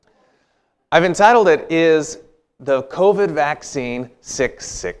I've entitled it, Is the COVID Vaccine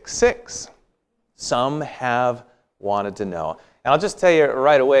 666? Some have wanted to know. And I'll just tell you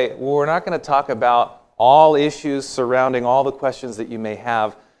right away, we're not going to talk about all issues surrounding all the questions that you may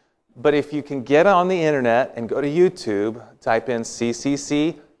have, but if you can get on the internet and go to YouTube, type in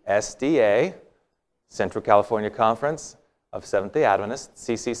CCC SDA, Central California Conference of Seventh-day Adventists,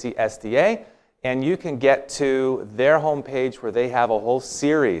 CCC SDA, and you can get to their homepage where they have a whole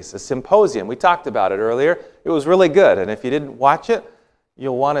series, a symposium. We talked about it earlier. It was really good, and if you didn't watch it,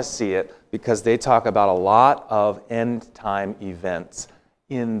 you'll want to see it because they talk about a lot of end-time events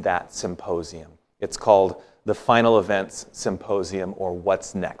in that symposium. It's called the Final Events Symposium, or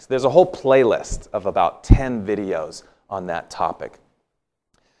What's Next. There's a whole playlist of about 10 videos on that topic.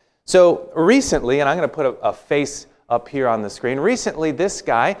 So recently, and I'm going to put a face up here on the screen, recently this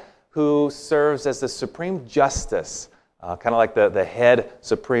guy who serves as the Supreme Justice, kind of like the head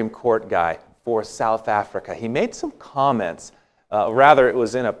Supreme Court guy for South Africa, he made some comments. Rather, it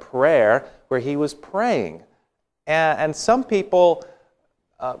was in a prayer where he was praying. And some people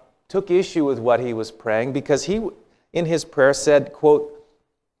took issue with what he was praying because he, in his prayer, said, quote,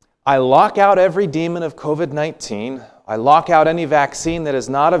 "I lock out every demon of COVID-19. I lock out any vaccine that is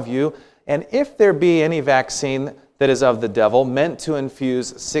not of you. And if there be any vaccine that is of the devil, meant to infuse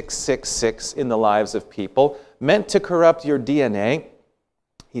 666 in the lives of people, meant to corrupt your DNA,"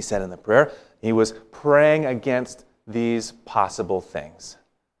 he said in the prayer. He was praying against these possible things.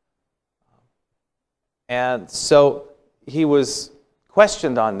 And so he was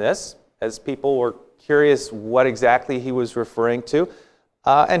questioned on this as people were curious what exactly he was referring to.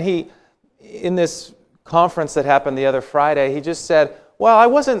 And he, in this conference that happened the other Friday, he just said, well, I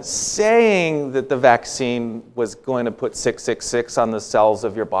wasn't saying that the vaccine was going to put 666 on the cells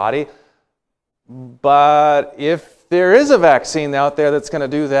of your body, but if there is a vaccine out there that's going to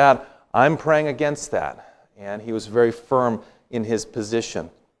do that, I'm praying against that. And he was very firm in his position.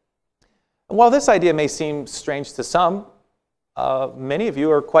 And while this idea may seem strange to some, many of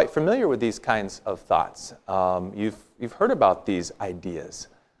you are quite familiar with these kinds of thoughts. You've heard about these ideas.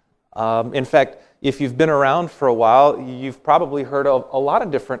 In fact, if you've been around for a while, you've probably heard of a lot of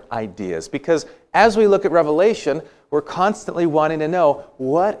different ideas, because as we look at Revelation, we're constantly wanting to know,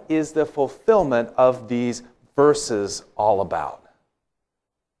 what is the fulfillment of these verses all about?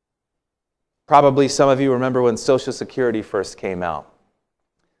 Probably some of you remember when Social Security first came out.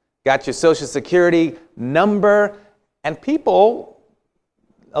 Got your Social Security number, and people,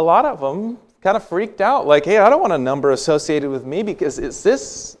 a lot of them, kind of freaked out, like, hey, I don't want a number associated with me, because is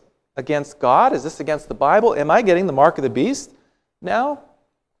this against God? Is this against the Bible? Am I getting the mark of the beast now?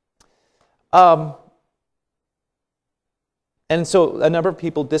 And so a number of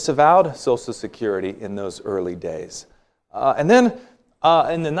people disavowed Social Security in those early days. And then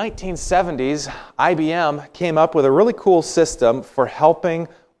in the 1970s, IBM came up with a really cool system for helping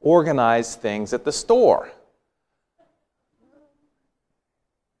organize things at the store.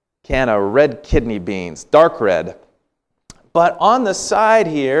 Can of red kidney beans, dark red. But on the side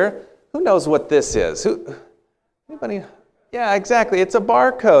here, who knows what this is? Anybody? Yeah, exactly. It's a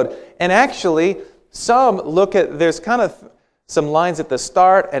barcode. And actually, some look at, there's kind of some lines at the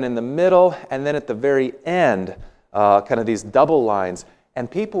start and in the middle and then at the very end, kind of these double lines. And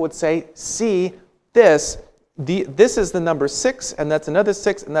people would say, see, this is the number 6, and that's another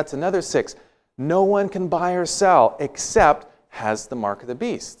 6, and that's another 6. No one can buy or sell except has the mark of the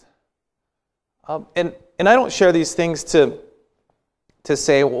beast. And I don't share these things to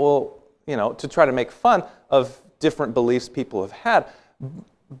say, well, you know, to try to make fun of different beliefs people have had.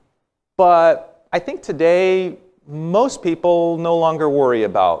 But I think today, most people no longer worry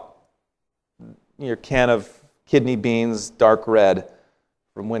about your can of kidney beans, dark red,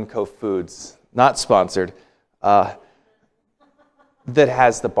 from Winco Foods, not sponsored, that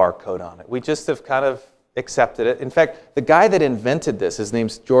has the barcode on it. We just have kind of accepted it. In fact, the guy that invented this, his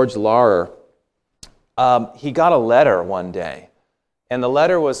name's George Laurer, he got a letter one day, and the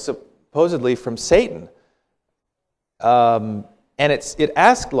letter was supposedly from Satan. And it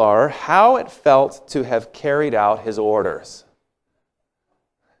asked Laurer how it felt to have carried out his orders.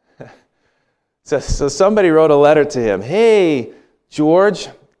 So somebody wrote a letter to him. Hey, George,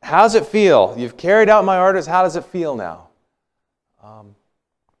 how's it feel? You've carried out my orders. How does it feel now?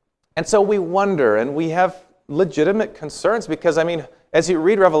 And so we wonder, and we have legitimate concerns, because, I mean, as you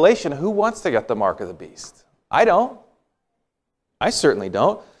read Revelation, who wants to get the mark of the beast? I don't. I certainly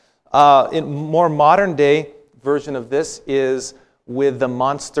don't. In more modern day version of this is with the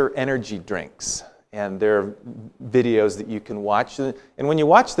Monster energy drinks. And there are videos that you can watch. And when you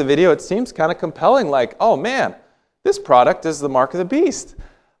watch the video, it seems kind of compelling, like, oh man, this product is the mark of the beast.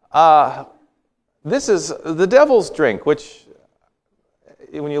 This is the devil's drink, which,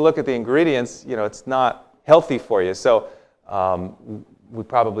 when you look at the ingredients, it's not healthy for you. So we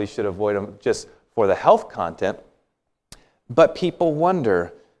probably should avoid them just for the health content. But people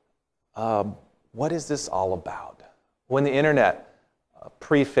wonder, what is this all about? When the internet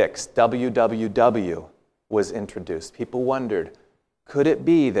prefix www was introduced, people wondered, could it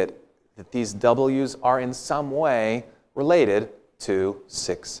be that these W's are in some way related to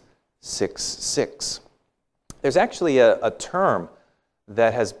 666? There's actually a term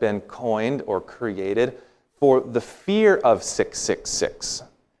that has been coined or created for the fear of 666.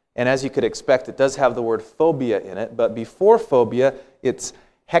 And as you could expect, it does have the word phobia in it, but before phobia, it's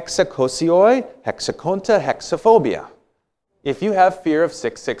hexakosioi, hexakonta, hexaphobia. If you have fear of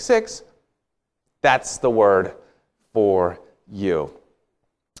 666, that's the word for you.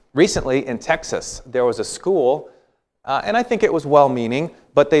 Recently in Texas, there was a school, and I think it was well-meaning,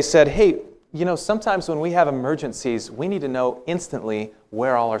 but they said, hey, sometimes when we have emergencies, we need to know instantly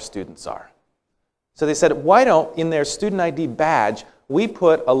where all our students are. So they said, why don't, in their student ID badge, we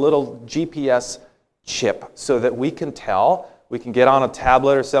put a little GPS chip so that we can tell, we can get on a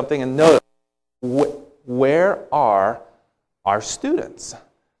tablet or something and know where are our students.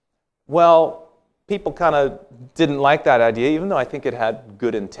 Well, people kind of didn't like that idea, even though I think it had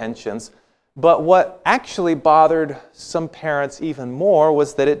good intentions. But what actually bothered some parents even more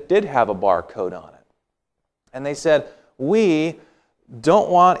was that it did have a barcode on it. And they said, we don't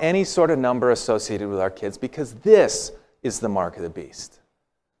want any sort of number associated with our kids because this is the mark of the beast.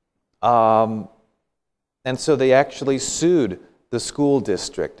 And so they actually sued the school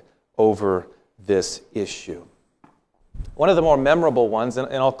district over this issue. One of the more memorable ones, and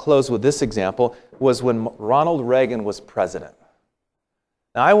I'll close with this example, was when Ronald Reagan was president.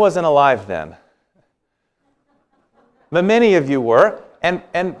 Now, I wasn't alive then, but many of you were,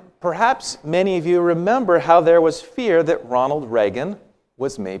 and perhaps many of you remember how there was fear that Ronald Reagan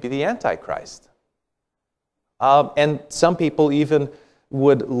was maybe the Antichrist. And some people even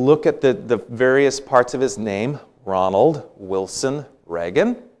would look at the various parts of his name, Ronald Wilson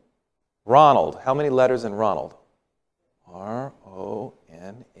Reagan. Ronald, how many letters in Ronald? R-O-N-A-L-D,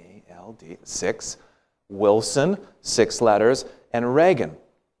 6. Wilson, 6 letters, and Reagan,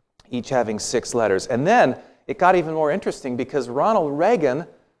 each having 6 letters. And then it got even more interesting because Ronald Reagan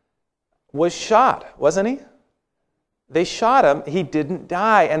was shot, wasn't he? They shot him. He didn't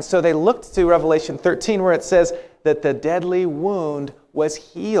die. And so they looked to Revelation 13 where it says that the deadly wound was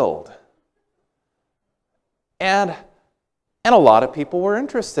healed. And a lot of people were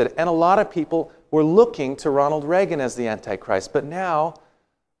interested. And a lot of people were looking to Ronald Reagan as the Antichrist. But now,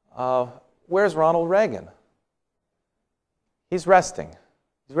 where's Ronald Reagan? He's resting.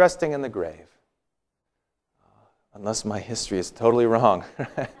 He's resting in the grave. Unless my history is totally wrong.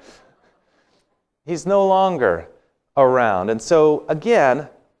 He's no longer around. And so, again,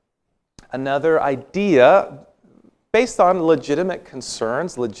 another idea based on legitimate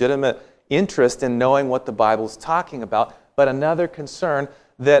concerns, legitimate interest in knowing what the Bible's talking about, but another concern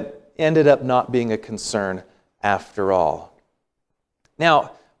that ended up not being a concern after all.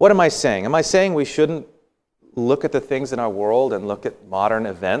 Now, what am I saying? Am I saying we shouldn't look at the things in our world and look at modern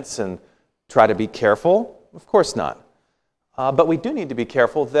events and try to be careful? Of course not. But we do need to be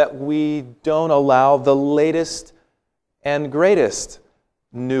careful that we don't allow the latest and greatest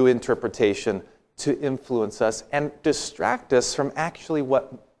new interpretation to influence us and distract us from actually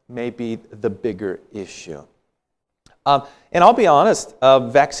what may be the bigger issue. And I'll be honest,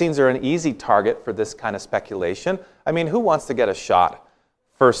 vaccines are an easy target for this kind of speculation. I mean, who wants to get a shot,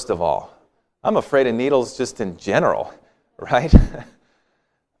 first of all? I'm afraid of needles just in general, right?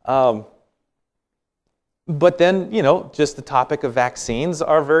 But then, just the topic of vaccines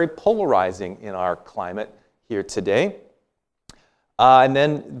are very polarizing in our climate here today. And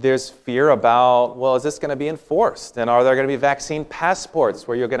then there's fear about, well, is this going to be enforced? And are there going to be vaccine passports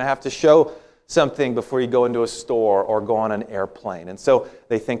where you're going to have to show something before you go into a store or go on an airplane? And so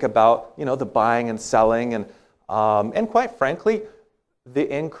they think about, the buying and selling and quite frankly,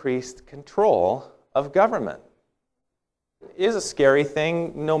 the increased control of government. It is a scary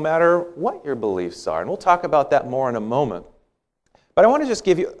thing no matter what your beliefs are. And we'll talk about that more in a moment. But I want to just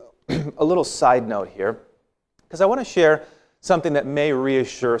give you a little side note here because I want to share something that may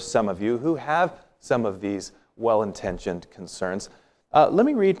reassure some of you who have some of these well-intentioned concerns. Let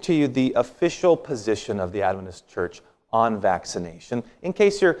me read to you the official position of the Adventist Church on vaccination, in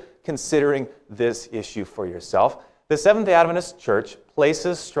case you're considering this issue for yourself. The Seventh-day Adventist Church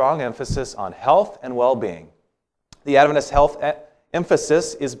places strong emphasis on health and well-being. The Adventist health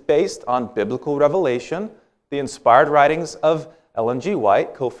emphasis is based on biblical revelation, the inspired writings of Ellen G.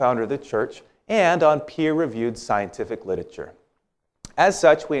 White, co-founder of the church, and on peer-reviewed scientific literature. As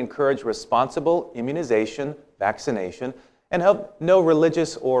such, we encourage responsible immunization, vaccination, and have no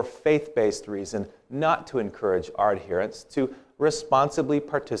religious or faith-based reason not to encourage our adherents to responsibly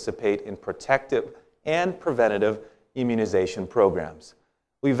participate in protective and preventative immunization programs.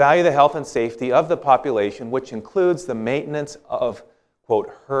 We value the health and safety of the population, which includes the maintenance of,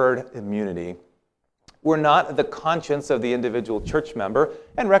 quote, herd immunity. We're not the conscience of the individual church member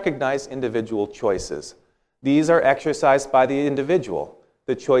and recognize individual choices. These are exercised by the individual.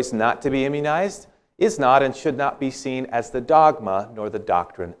 The choice not to be immunized is not and should not be seen as the dogma nor the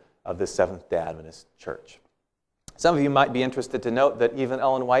doctrine of the Seventh-day Adventist Church. Some of you might be interested to note that even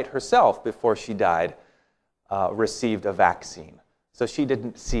Ellen White herself, before she died, received a vaccine. So she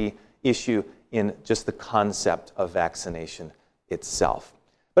didn't see issue in just the concept of vaccination itself.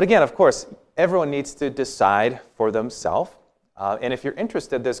 But again, of course, everyone needs to decide for themselves. And if you're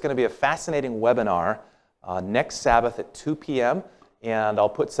interested, there's going to be a fascinating webinar next Sabbath at 2 p.m. And I'll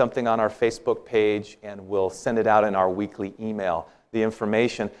put something on our Facebook page and we'll send it out in our weekly email, the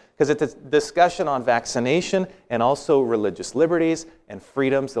information, because it's a discussion on vaccination and also religious liberties and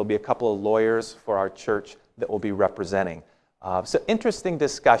freedoms. There'll be a couple of lawyers for our church that will be representing. So interesting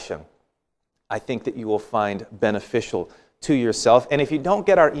discussion, I think, that you will find beneficial to yourself. And if you don't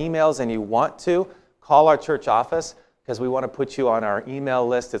get our emails and you want to, call our church office, because we want to put you on our email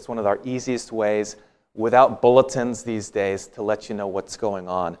list. It's one of our easiest ways, without bulletins these days, to let you know what's going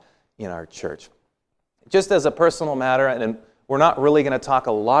on in our church. Just as a personal matter, and we're not really going to talk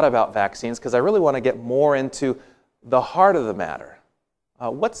a lot about vaccines, because I really want to get more into the heart of the matter.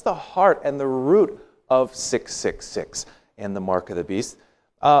 What's the heart and the root of 666 and the mark of the beast?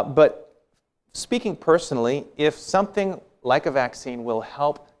 But speaking personally, if something like a vaccine will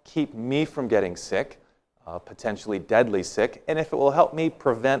help keep me from getting sick, potentially deadly sick, and if it will help me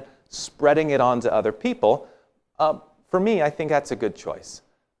prevent spreading it on to other people, for me, I think that's a good choice.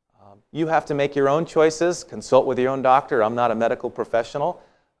 You have to make your own choices, consult with your own doctor. I'm not a medical professional,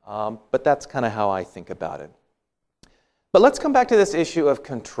 but that's kind of how I think about it. But let's come back to this issue of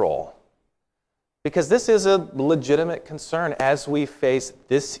control, because this is a legitimate concern as we face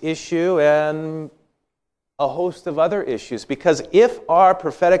this issue and a host of other issues. Because if our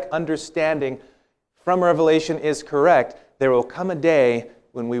prophetic understanding from Revelation is correct, there will come a day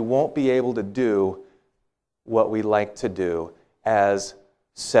when we won't be able to do what we like to do as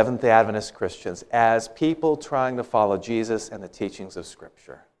Seventh-day Adventist Christians, as people trying to follow Jesus and the teachings of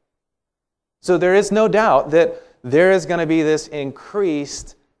Scripture. So there is no doubt that there is going to be this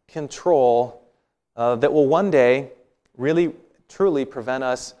increased control that will one day really, truly prevent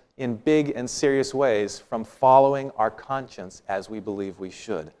us in big and serious ways from following our conscience as we believe we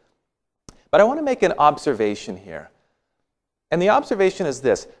should. But I want to make an observation here. And the observation is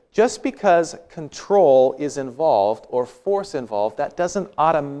this: just because control is involved or force involved, that doesn't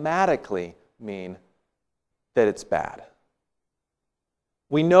automatically mean that it's bad.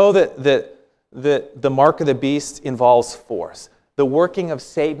 We know that the mark of the beast involves force. The working of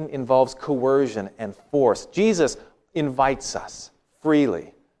Satan involves coercion and force. Jesus invites us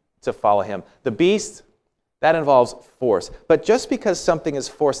freely to follow him. The beast, that involves force. But just because something is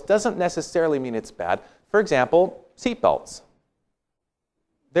forced doesn't necessarily mean it's bad. For example, seatbelts.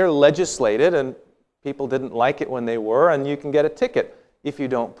 They're legislated, and people didn't like it when they were, and you can get a ticket if you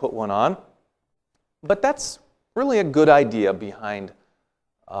don't put one on. But that's really a good idea behind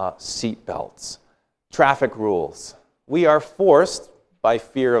seatbelts. Traffic rules. We are forced by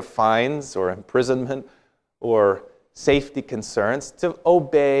fear of fines or imprisonment or safety concerns to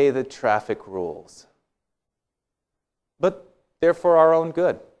obey the traffic rules. But they're for our own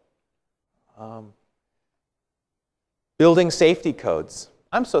good. Building safety codes.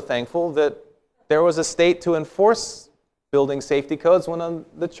 I'm so thankful that there was a state to enforce building safety codes when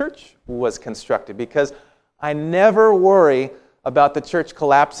the church was constructed, because I never worry about the church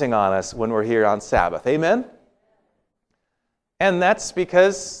collapsing on us when we're here on Sabbath. Amen? And that's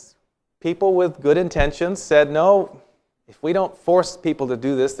because people with good intentions said, no, if we don't force people to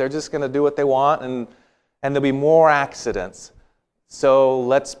do this, they're just going to do what they want, and there'll be more accidents. So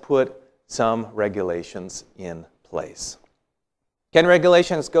let's put some regulations in place. Can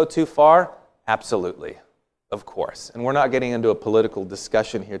regulations go too far? Absolutely, of course. And we're not getting into a political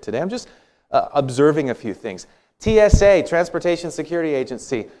discussion here today. I'm just observing a few things. TSA, Transportation Security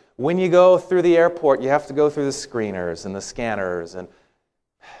Agency, when you go through the airport, you have to go through the screeners and the scanners. And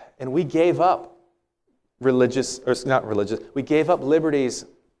we gave up we gave up liberties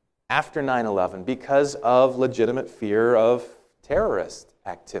after 9/11 because of legitimate fear of terrorist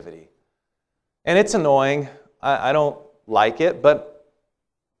activity. And it's annoying. I don't like it, but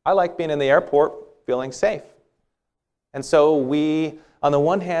I like being in the airport feeling safe. And so we, on the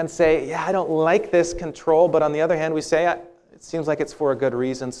one hand, say, yeah, I don't like this control, but on the other hand, we say, it seems like it's for a good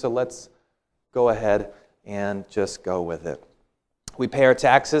reason, so let's go ahead and just go with it. We pay our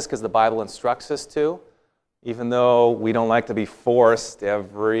taxes because the Bible instructs us to, even though we don't like to be forced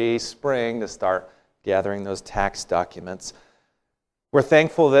every spring to start gathering those tax documents. We're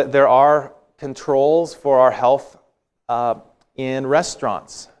thankful that there are controls for our health in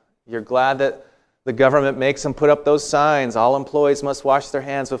restaurants. You're glad that the government makes them put up those signs. All employees must wash their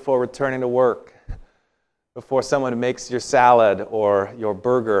hands before returning to work, before someone makes your salad or your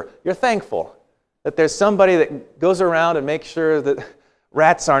burger. You're thankful that there's somebody that goes around and makes sure that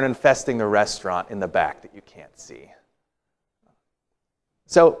rats aren't infesting the restaurant in the back that you can't see.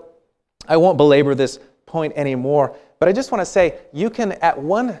 So I won't belabor this point anymore, but I just want to say you can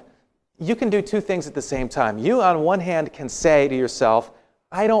do two things at the same time. You, on one hand, can say to yourself,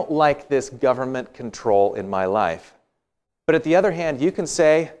 I don't like this government control in my life. But at the other hand, you can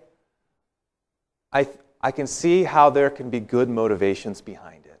say, I can see how there can be good motivations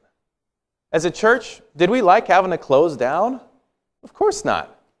behind it. As a church, did we like having to close down? Of course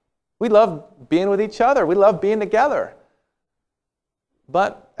not. We love being with each other. We love being together.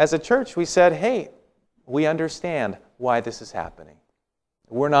 But as a church, we said, hey, we understand why this is happening.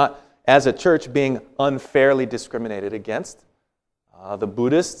 We're not, as a church, being unfairly discriminated against. The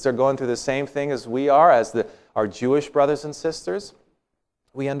Buddhists are going through the same thing as we are, as our Jewish brothers and sisters.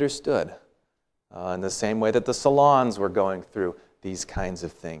 We understood in the same way that the salons were going through these kinds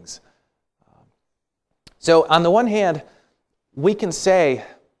of things. So on the one hand, we can say,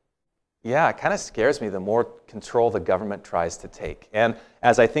 yeah, it kind of scares me the more control the government tries to take. And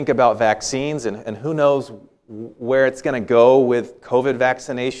as I think about vaccines, and who knows where it's going to go with COVID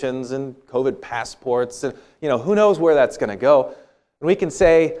vaccinations and COVID passports, and who knows where that's going to go. And we can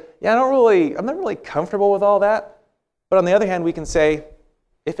say, yeah, I'm not really comfortable with all that. But on the other hand, we can say,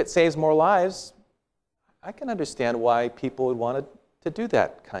 if it saves more lives, I can understand why people would want to do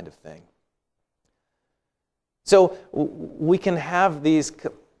that kind of thing. So we can have these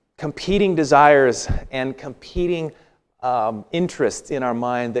competing desires and competing interests in our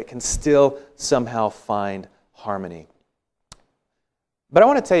mind that can still somehow find harmony. But I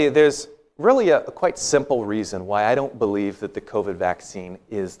want to tell you, there's really a quite simple reason why I don't believe that the COVID vaccine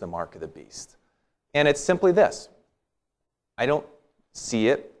is the mark of the beast. And it's simply this. I don't see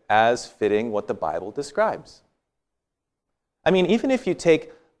it as fitting what the Bible describes. I mean, even if you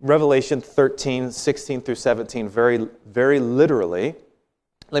take Revelation 13, 16 through 17 very, very literally,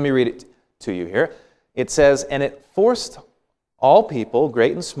 let me read it to you here. It says, and it forced all people,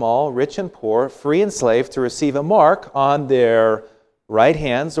 great and small, rich and poor, free and slave, to receive a mark on their right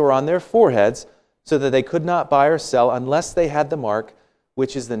hands or on their foreheads, so that they could not buy or sell unless they had the mark,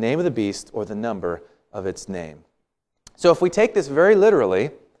 which is the name of the beast or the number of its name. So if we take this very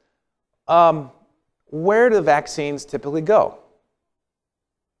literally, where do vaccines typically go?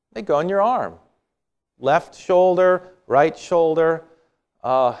 They go in your arm. Left shoulder, right shoulder.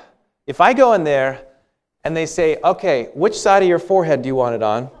 If I go in there and they say, okay, which side of your forehead do you want it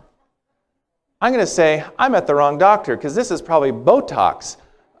on? I'm going to say, I'm at the wrong doctor because this is probably Botox.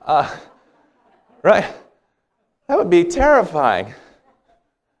 Right? That would be terrifying.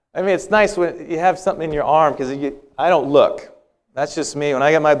 I mean, it's nice when you have something in your arm because I don't look. That's just me. When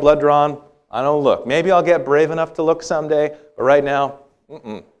I get my blood drawn, I don't look. Maybe I'll get brave enough to look someday, but right now,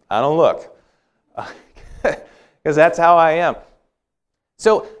 I don't look. Because that's how I am.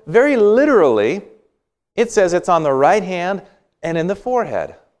 So very literally, it says it's on the right hand and in the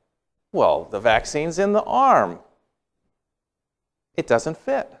forehead. Well, the vaccine's in the arm. It doesn't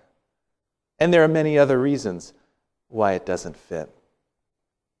fit. And there are many other reasons why it doesn't fit.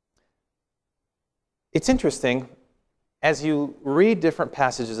 It's interesting, as you read different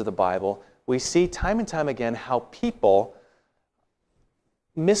passages of the Bible, we see time and time again how people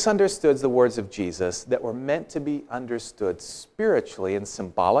misunderstood the words of Jesus that were meant to be understood spiritually and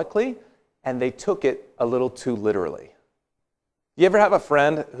symbolically, and they took it a little too literally. You ever have a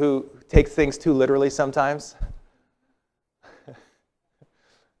friend who takes things too literally sometimes?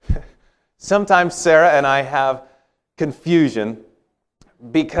 Sometimes Sarah and I have confusion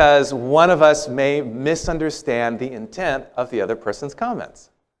because one of us may misunderstand the intent of the other person's comments,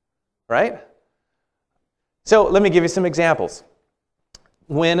 right? So let me give you some examples.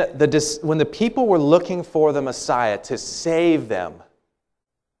 When the people were looking for the Messiah to save them,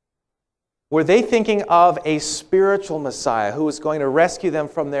 were they thinking of a spiritual Messiah who was going to rescue them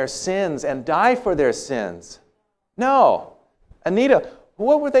from their sins and die for their sins? No. Anita,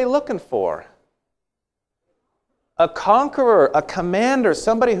 what were they looking for? a conqueror, a commander,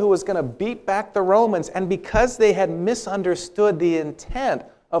 somebody who was going to beat back the Romans. And because they had misunderstood the intent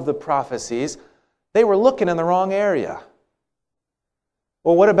of the prophecies, they were looking in the wrong area.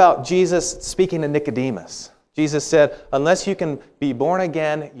 Well, what about Jesus speaking to Nicodemus? Jesus said, unless you can be born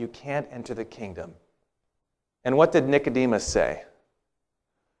again, you can't enter the kingdom. And what did Nicodemus say?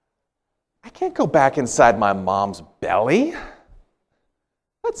 I can't go back inside my mom's belly.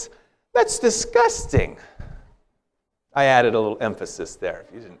 That's disgusting. I added a little emphasis there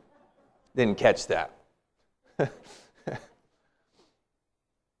if you didn't catch that.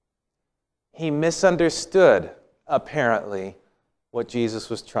 He misunderstood, apparently, what Jesus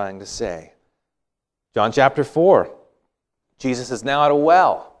was trying to say. John chapter 4, Jesus is now at a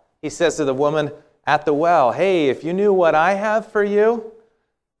well. He says to the woman at the well, hey, if you knew what I have for you,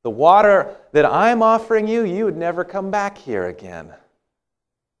 the water that I'm offering you, you would never come back here again.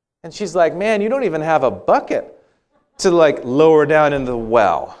 And she's like, man, you don't even have a bucket to lower down into the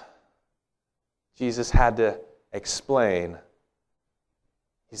well. Jesus had to explain.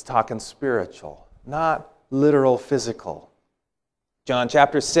 He's talking spiritual, not literal physical. John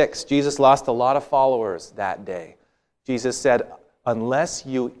chapter 6, Jesus lost a lot of followers that day. Jesus said, unless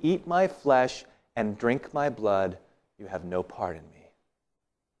you eat my flesh and drink my blood, you have no part in me.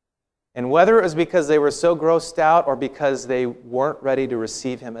 And whether it was because they were so grossed out or because they weren't ready to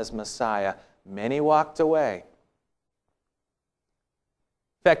receive him as Messiah, many walked away.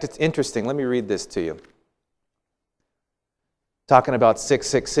 In fact, it's interesting. Let me read this to you. Talking about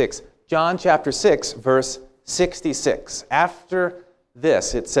 666. John chapter 6, verse 66. After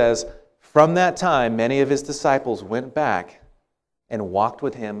this, it says, from that time, many of his disciples went back and walked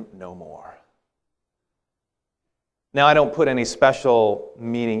with him no more. Now, I don't put any special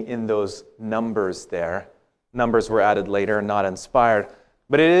meaning in those numbers there. Numbers were added later, not inspired.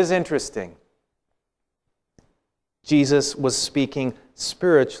 But it is interesting. Jesus was speaking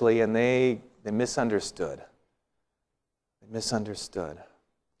spiritually, and they misunderstood. They misunderstood.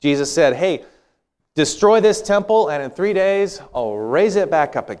 Jesus said, hey, destroy this temple, and in 3 days, I'll raise it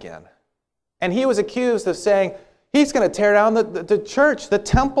back up again. And he was accused of saying, he's going to tear down the church, the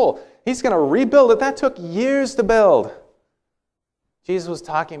temple. He's going to rebuild it. That took years to build. Jesus was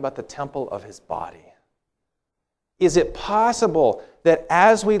talking about the temple of his body. Is it possible that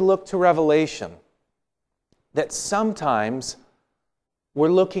as we look to Revelation, that sometimes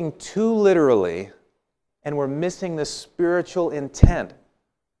we're looking too literally and we're missing the spiritual intent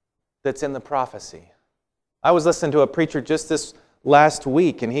that's in the prophecy? I was listening to a preacher just this last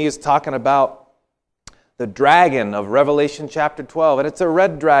week, and he is talking about the dragon of Revelation chapter 12, and it's a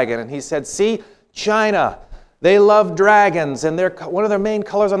red dragon. And he said, see, China, they love dragons, and one of their main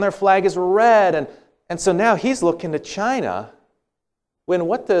colors on their flag is red. And so now he's looking to China, when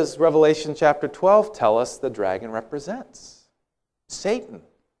what does Revelation chapter 12 tell us the dragon represents? Satan,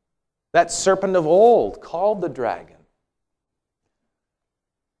 that serpent of old called the dragon.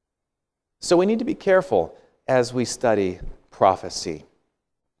 So we need to be careful as we study prophecy.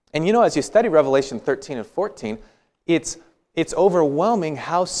 And as you study Revelation 13 and 14, it's overwhelming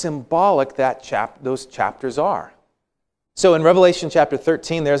how symbolic those chapters are. So in Revelation chapter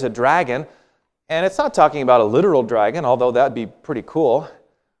 13, there's a dragon, and it's not talking about a literal dragon, although that'd be pretty cool.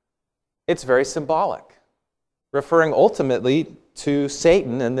 It's very symbolic, referring ultimately to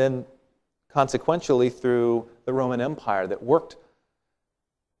Satan and then consequentially through the Roman Empire that worked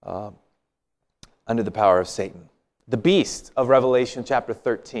under the power of Satan. The beast of Revelation chapter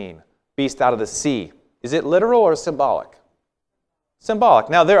 13, beast out of the sea. Is it literal or symbolic? Symbolic.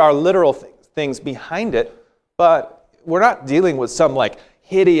 Now, there are literal things behind it, but we're not dealing with some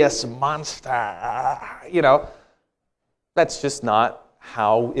hideous monster. That's just not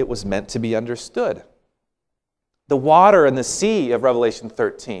how it was meant to be understood. The water and the sea of Revelation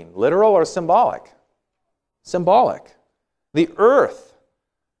 13, literal or symbolic? Symbolic. The earth.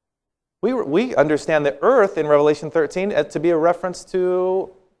 We understand the earth in Revelation 13 to be a reference to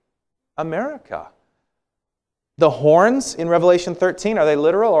America. The horns in Revelation 13, are they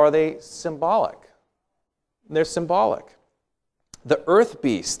literal or are they symbolic? They're symbolic. The earth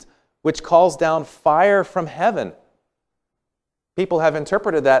beast, which calls down fire from heaven. People have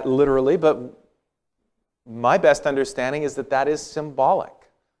interpreted that literally, but my best understanding is that is symbolic.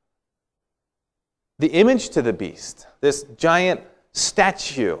 The image to the beast, this giant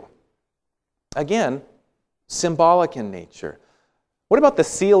statue, again, symbolic in nature. What about the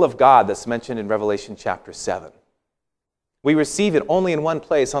seal of God that's mentioned in Revelation chapter 7? We receive it only in one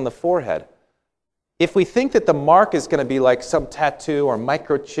place, on the forehead. If we think that the mark is going to be like some tattoo or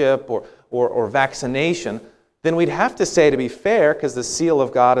microchip or vaccination, then we'd have to say, to be fair, because the seal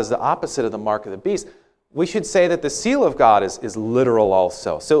of God is the opposite of the mark of the beast, we should say that the seal of God is literal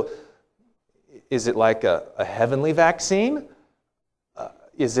also. So is it like a heavenly vaccine?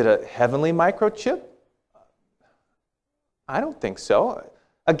 Is it a heavenly microchip? I don't think so.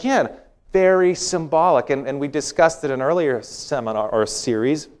 Again, very symbolic, and we discussed it in an earlier seminar or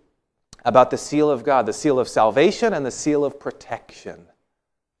series about the seal of God, the seal of salvation and the seal of protection.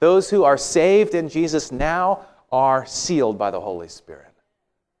 Those who are saved in Jesus now are sealed by the Holy Spirit.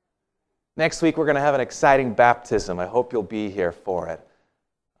 Next week, we're going to have an exciting baptism. I hope you'll be here for it.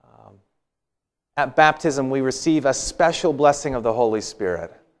 At baptism, we receive a special blessing of the Holy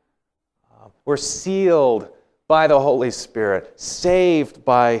Spirit. We're sealed by the Holy Spirit, saved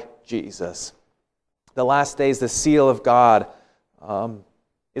by Jesus. The last days, the seal of God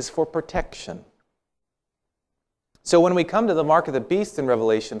is for protection. So when we come to the mark of the beast in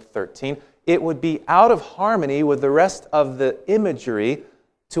Revelation 13, it would be out of harmony with the rest of the imagery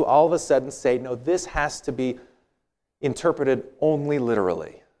to all of a sudden say, no, this has to be interpreted only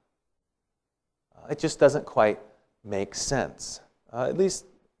literally. It just doesn't quite make sense, at least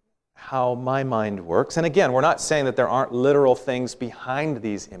how my mind works. And again, we're not saying that there aren't literal things behind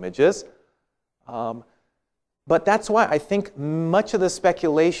these images, but that's why I think much of the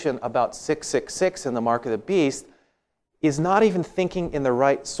speculation about 666 and the mark of the beast is not even thinking in the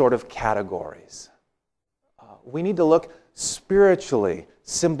right sort of categories. We need to look spiritually,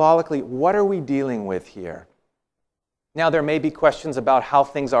 symbolically, what are we dealing with here? Now, there may be questions about how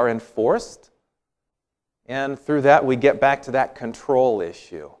things are enforced, and through that we get back to that control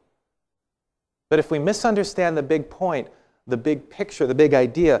issue. But if we misunderstand the big point, the big picture, the big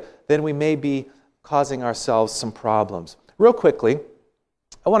idea, then we may be causing ourselves some problems. Real quickly,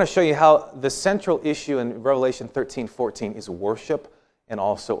 I want to show you how the central issue in Revelation 13:14 is worship and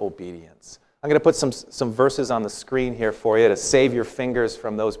also obedience. I'm going to put some verses on the screen here for you to save your fingers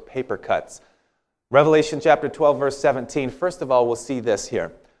from those paper cuts. Revelation chapter 12, verse 17. First of all, we'll see this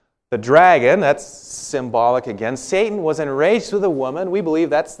here. The dragon, that's symbolic again. Satan was enraged with a woman. We believe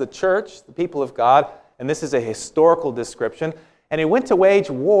that's the church, the people of God, and this is a historical description. And he went to wage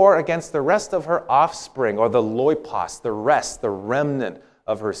war against the rest of her offspring, or the loipos, the rest, the remnant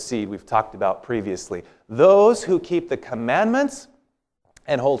of her seed we've talked about previously. Those who keep the commandments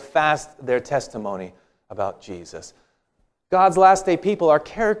and hold fast their testimony about Jesus. God's last day people are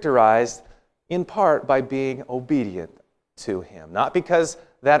characterized in part by being obedient to Him. Not because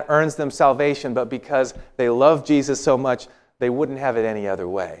that earns them salvation, but because they love Jesus so much they wouldn't have it any other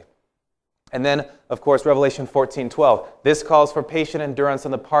way. And then, of course, Revelation 14:12. This calls for patient endurance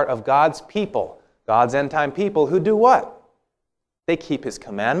on the part of God's people, God's end-time people, who do what? They keep His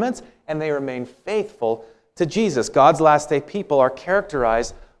commandments and they remain faithful to Jesus. God's last day people are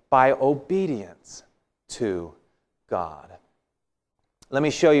characterized by obedience to God. Let me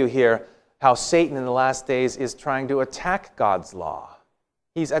show you here how Satan in the last days is trying to attack God's law.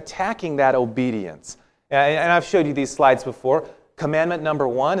 He's attacking that obedience. And I've showed you these slides before. Commandment number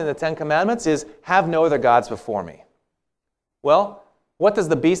 1 in the 10 Commandments is, have no other gods before me. Well, what does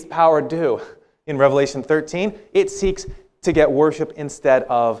the beast power do in Revelation 13? It seeks to get worship instead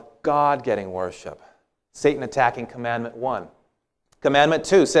of God getting worship. Satan attacking Commandment 1. Commandment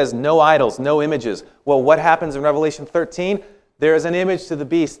 2 says no idols, no images. Well, what happens in Revelation 13? There is an image to the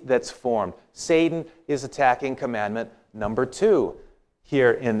beast that's formed. Satan is attacking Commandment number 2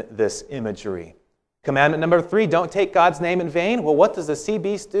 here in this imagery. Commandment number 3, don't take God's name in vain. Well, what does the sea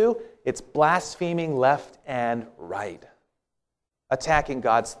beast do? It's blaspheming left and right, attacking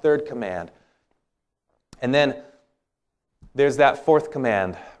God's third command. And then there's that fourth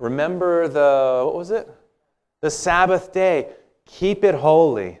command. Remember the Sabbath day. Keep it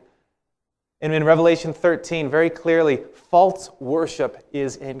holy. And in Revelation 13, very clearly, false worship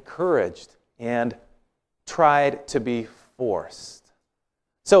is encouraged and tried to be forced.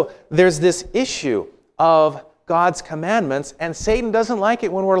 So there's this issue of God's commandments, and Satan doesn't like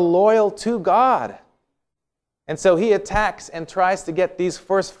it when we're loyal to God. And so he attacks and tries to get these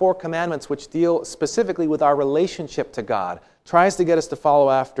first 4 commandments, which deal specifically with our relationship to God, tries to get us to follow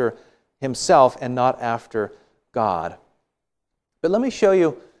after himself and not after God. But let me show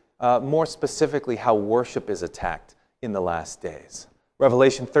you more specifically how worship is attacked in the last days.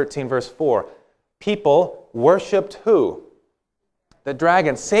 Revelation 13, verse 4. People worshipped who? The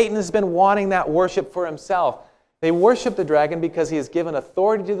dragon. Satan has been wanting that worship for himself. They worship the dragon because he has given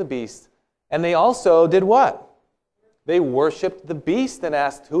authority to the beast. And they also did what? They worshiped the beast and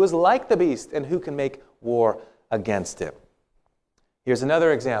asked who is like the beast and who can make war against it. Here's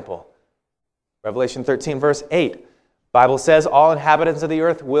another example. Revelation 13, verse 8. Bible says all inhabitants of the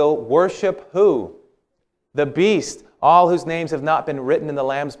earth will worship who? The beast. all whose names have not been written in the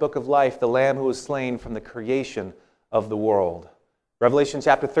Lamb's book of life, the Lamb who was slain from the creation of the world. Revelation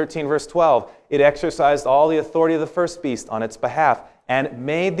chapter 13, verse 12, it exercised all the authority of the first beast on its behalf and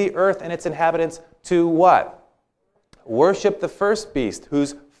made the earth and its inhabitants to what? Worship the first beast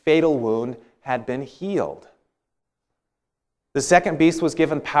whose fatal wound had been healed. The second beast was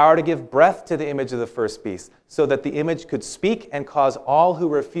given power to give breath to the image of the first beast, so that the image could speak and cause all who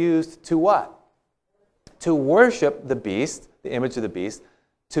refused to what? To worship the beast, the image of the beast,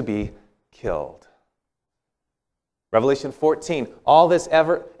 to be killed. Revelation 14, all this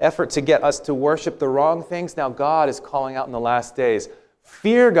effort to get us to worship the wrong things, now God is calling out in the last days,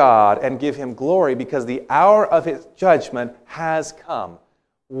 fear God and give Him glory, because the hour of His judgment has come.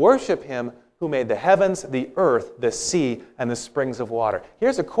 Worship Him who made the heavens, the earth, the sea, and the springs of water.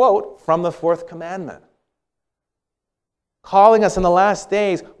 Here's a quote from the fourth commandment. Calling us in the last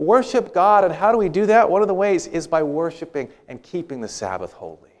days, worship God. And how do we do that? One of the ways is by worshiping and keeping the Sabbath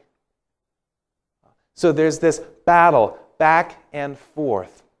holy. So there's this battle back and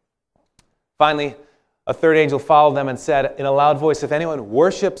forth. Finally, a third angel followed them and said in a loud voice, if anyone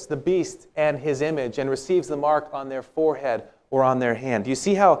worships the beast and his image and receives the mark on their forehead or on their hand. Do you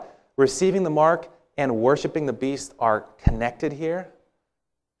see how receiving the mark and worshiping the beast are connected here?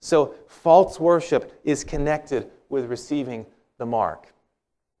 So false worship is connected with receiving the mark.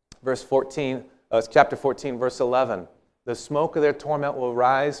 Chapter 14, verse 11. The smoke of their torment will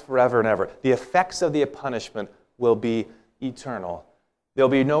rise forever and ever. The effects of the punishment will be eternal. There'll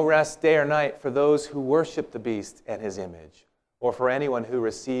be no rest day or night for those who worship the beast and his image, or for anyone who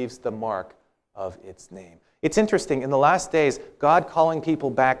receives the mark of its name. It's interesting, in the last days, God calling people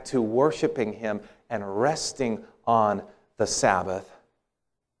back to worshiping Him and resting on the Sabbath.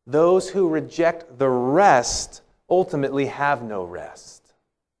 Those who reject the rest ultimately have no rest.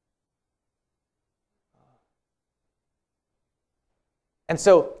 And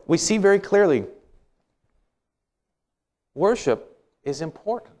so we see very clearly, worship is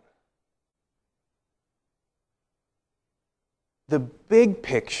important. The big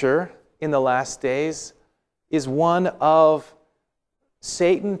picture in the last days is one of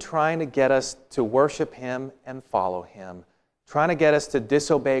Satan trying to get us to worship him and follow him, trying to get us to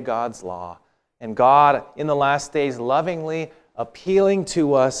disobey God's law, and God in the last days lovingly appealing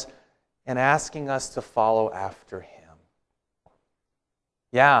to us and asking us to follow after him.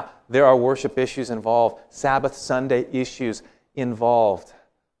 Yeah, there are worship issues involved, Sabbath Sunday issues involved.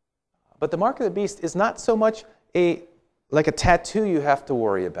 But the mark of the beast is not so much like a tattoo you have to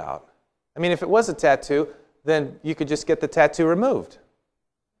worry about. I mean, if it was a tattoo, then you could just get the tattoo removed.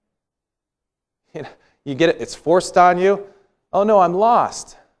 You get it, it's forced on you. Oh no, I'm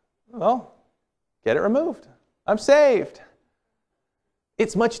lost. Well, get it removed. I'm saved.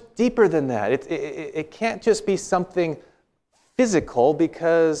 It's much deeper than that. It can't just be something physical,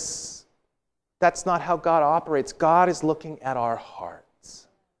 because that's not how God operates. God is looking at our hearts.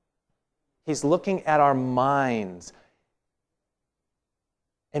 He's looking at our minds.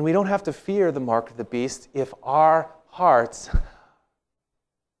 And we don't have to fear the mark of the beast if our hearts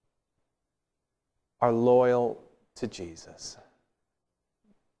are loyal to Jesus.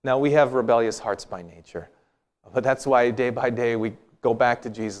 Now, we have rebellious hearts by nature, but that's why day by day we go back to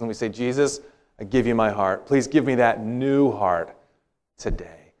Jesus and we say, Jesus, I give you my heart. Please give me that new heart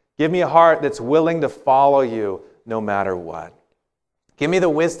today. Give me a heart that's willing to follow you no matter what. Give me the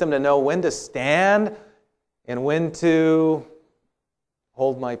wisdom to know when to stand and when to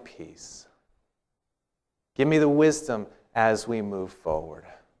hold my peace. Give me the wisdom as we move forward.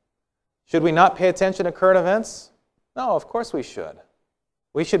 Should we not pay attention to current events? No, of course we should.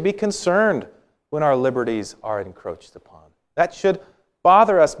 We should be concerned when our liberties are encroached upon. That should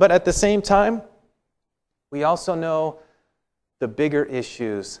bother us, but at the same time, we also know the bigger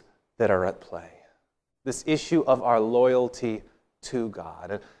issues that are at play. This issue of our loyalty to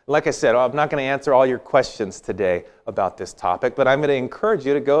God. And like I said, I'm not going to answer all your questions today about this topic, but I'm going to encourage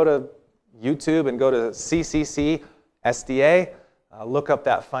you to go to YouTube and go to CCC SDA. Look up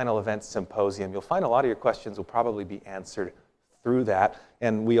that Final Events Symposium. You'll find a lot of your questions will probably be answered through that.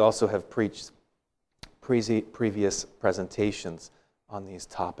 And we also have preached previous presentations on these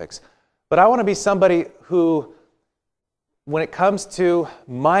topics. But I want to be somebody who, when it comes to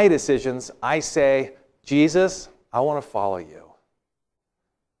my decisions, I say, Jesus, I want to follow you.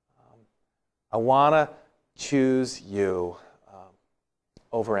 I want to choose you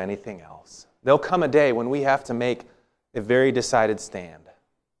over anything else. There'll come a day when we have to make a very decided stand.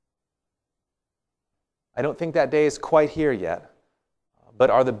 I don't think that day is quite here yet. But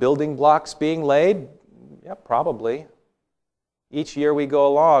are the building blocks being laid? Yeah, probably. Each year we go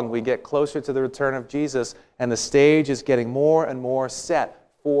along, we get closer to the return of Jesus, and the stage is getting more and more set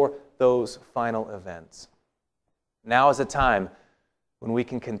for those final events. Now is a time when we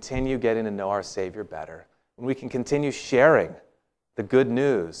can continue getting to know our Savior better, when we can continue sharing the good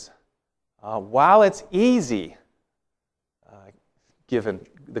news. While it's easy, given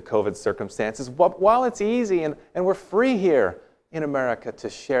the COVID circumstances, while it's easy and we're free here in America to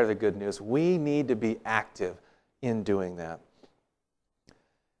share the good news, we need to be active in doing that.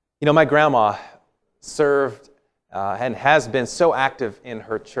 You know, my grandma served and has been so active in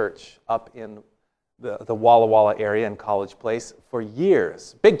her church up in the Walla Walla area in College Place for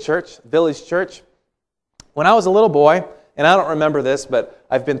years. Big church, village church. When I was a little boy, and I don't remember this, but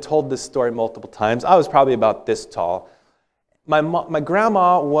I've been told this story multiple times. I was probably about this tall. My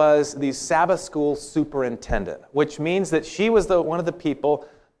grandma was the Sabbath school superintendent, which means that she was one of the people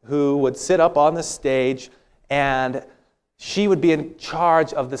who would sit up on the stage, and she would be in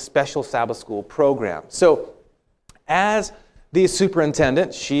charge of the special Sabbath school program. So as the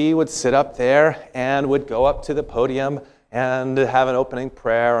superintendent, she would sit up there and would go up to the podium and have an opening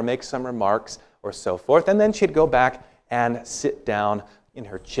prayer or make some remarks or so forth, and then she'd go back and sit down in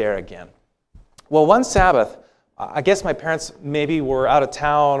her chair again. Well, one Sabbath, I guess my parents maybe were out of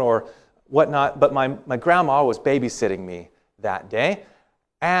town or whatnot, but my grandma was babysitting me that day.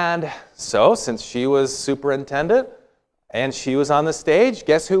 And so, since she was superintendent and she was on the stage,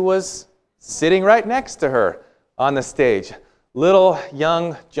 guess who was sitting right next to her on the stage? Little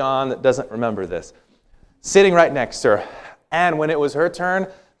young John that doesn't remember this, sitting right next to her. And when it was her turn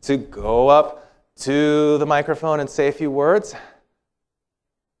to go up to the microphone and say a few words,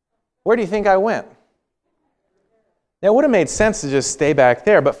 where do you think I went? Now, it would have made sense to just stay back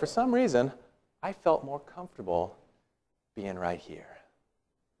there, but for some reason, I felt more comfortable being right here.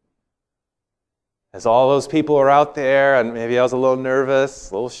 As all those people were out there, and maybe I was a little nervous,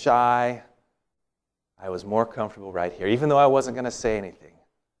 a little shy, I was more comfortable right here, even though I wasn't going to say anything.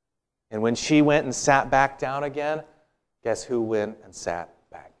 And when she went and sat back down again, guess who went and sat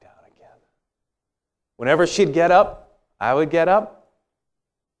back down again? Whenever she'd get up, I would get up.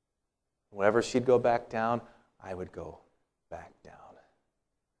 Whenever she'd go back down, I would go back down.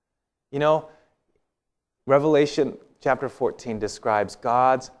 You know, Revelation chapter 14 describes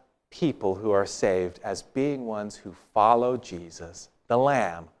God's people who are saved as being ones who follow Jesus, the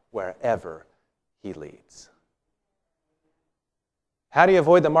Lamb, wherever He leads. How do you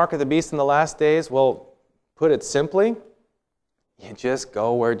avoid the mark of the beast in the last days? Well, put it simply, you just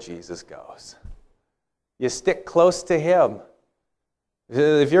go where Jesus goes. You stick close to Him.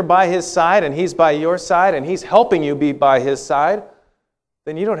 If you're by His side and He's by your side and He's helping you be by His side,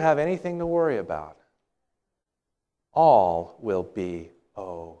 then you don't have anything to worry about. All will be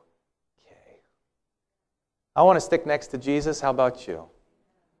okay. I want to stick next to Jesus. How about you?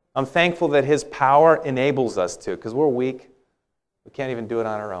 I'm thankful that His power enables us to, because we're weak. We can't even do it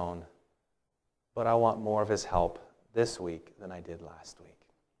on our own. But I want more of His help this week than I did last week.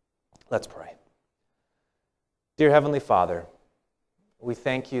 Let's pray. Dear Heavenly Father, we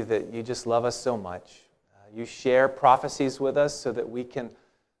thank You that You just love us so much. You share prophecies with us so that we can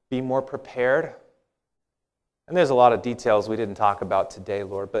be more prepared. And there's a lot of details we didn't talk about today,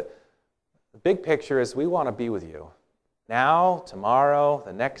 Lord, but the big picture is we want to be with You now, tomorrow,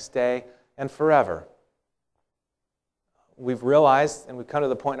 the next day, and forever. We've realized, and we've come to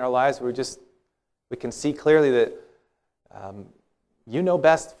the point in our lives where we can see clearly that You know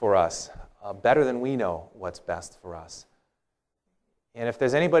best for us, better than we know what's best for us. And if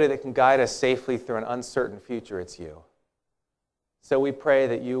there's anybody that can guide us safely through an uncertain future, it's You. So we pray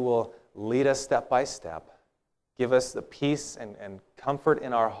that You will lead us step by step, give us the peace and comfort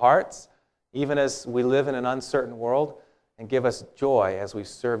in our hearts, even as we live in an uncertain world, and give us joy as we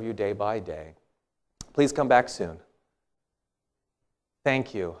serve You day by day. Please come back soon.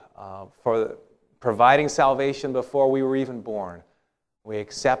 Thank You for providing salvation before we were even born. We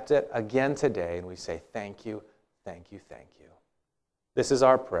accept it again today, and we say thank You, thank You, thank You. This is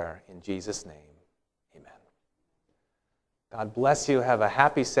our prayer in Jesus' name. Amen. God bless you. Have a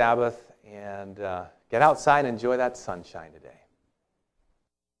happy Sabbath, and get outside and enjoy that sunshine today.